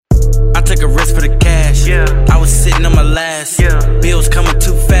I took a risk for the cash. I was sitting on my last. Bills coming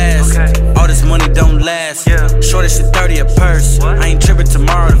too fast. All this money don't last. Short as shit 30 a purse. I ain't tripping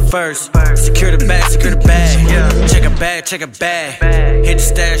tomorrow the first. Secure the bag, secure the bag. Check a bag, check a bag. Hit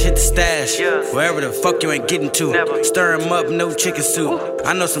the stash. Wherever the fuck you ain't getting to. Stir 'em up, no chicken soup.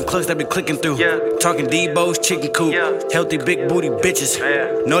 I know some clucks that be clicking through. Talking Debo's chicken coop. Healthy big booty bitches.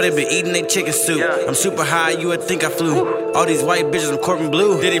 Know they been eating they chicken soup. I'm super high, you would think I flew. All these white bitches, I'm Corbin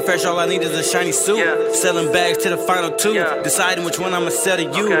Blue. Diddy Fresh, all I need is a shiny suit. Selling bags to the final two. Deciding which one I'ma sell to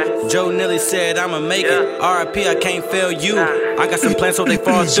you. Joe Nelly said I'ma make it. RIP, I can't fail you. I got some plans so they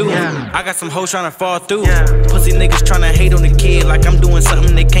fall through. I got some hoes tryna fall through. Pussy niggas tryna hate on the kid like I'm doing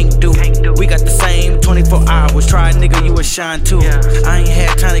something they can't do. We got the same 24 hours. Try a nigga, you would shine too. I ain't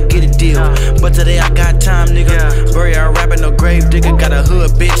had time to get a deal, but today I got time, nigga. Bury our rapping, no grave digger. Got a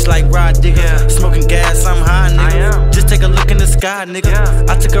hood bitch like Rod Digger. Smoking gas, I'm high, nigga. Just take a look in the sky, nigga.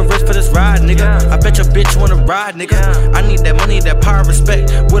 I took a risk for this ride, nigga. I bet your bitch wanna ride, nigga. I need that money, that power,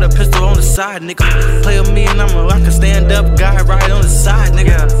 respect. With a pistol on the side, nigga. Play with me and I can stand up guy right on the side,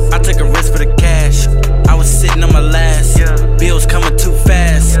 nigga. I took a risk for the cash. I was sitting on my last. Bills coming too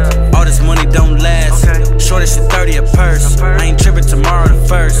fast. All this money don't last. Short as shit 30 a purse. I ain't tripping tomorrow the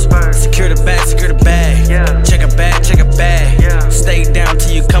first. Secure the bag, secure the bag. Check a bag, check a bag. Stay down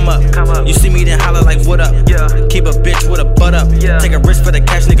till you come up. You see me then holler like what up. Keep a bitch with a butt up. Take a risk for the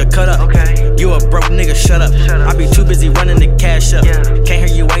cash, nigga, cut up. You a broke nigga, shut up. I be too busy running the cash up. Can't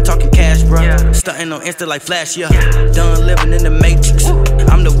hear you, ain't talking cash, bruh. Stunting on Insta like Flash, Done living in the Matrix.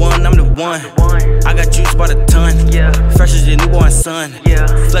 I'm the one, I'm the one. I got juice by the ton. Fresh as your newborn son.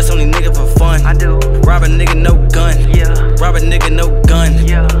 Flex only nigga for fun. Rob a nigga, no gun. Rob a nigga, no gun.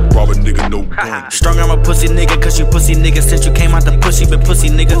 Rob a nigga, no gun. Strong arm a pussy nigga, cause you pussy nigga. Since you came out the pussy, been pussy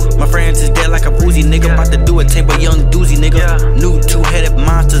nigga. My friends is dead like a boozy nigga. About to do a tape of young doozy nigga. New two-headed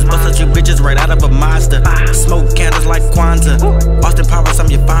monsters. Bust out you bitches right out of a Mazda. Smoke candles like Kwanzaa. Austin Powers, I'm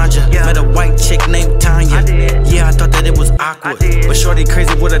your Vanja. Met a white chick named Tanya. Yeah, I thought that it was awkward, but shorty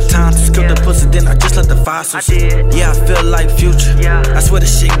crazy with her time. To skip the pussy, then I just let the fossils. Yeah, I feel like Future. I swear the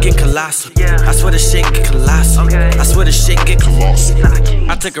shit get colossal. I swear the shit get colossal. I swear the shit get colossal.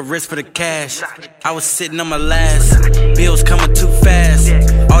 I took a risk for the cash. I was sitting on my last. Bills coming too fast.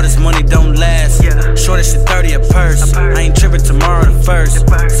 All this money don't last. Short as shit 30 a purse. I ain't tripping tomorrow the first.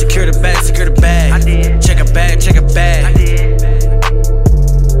 Secure the bag, secure the bag. Check a bag, check a bag.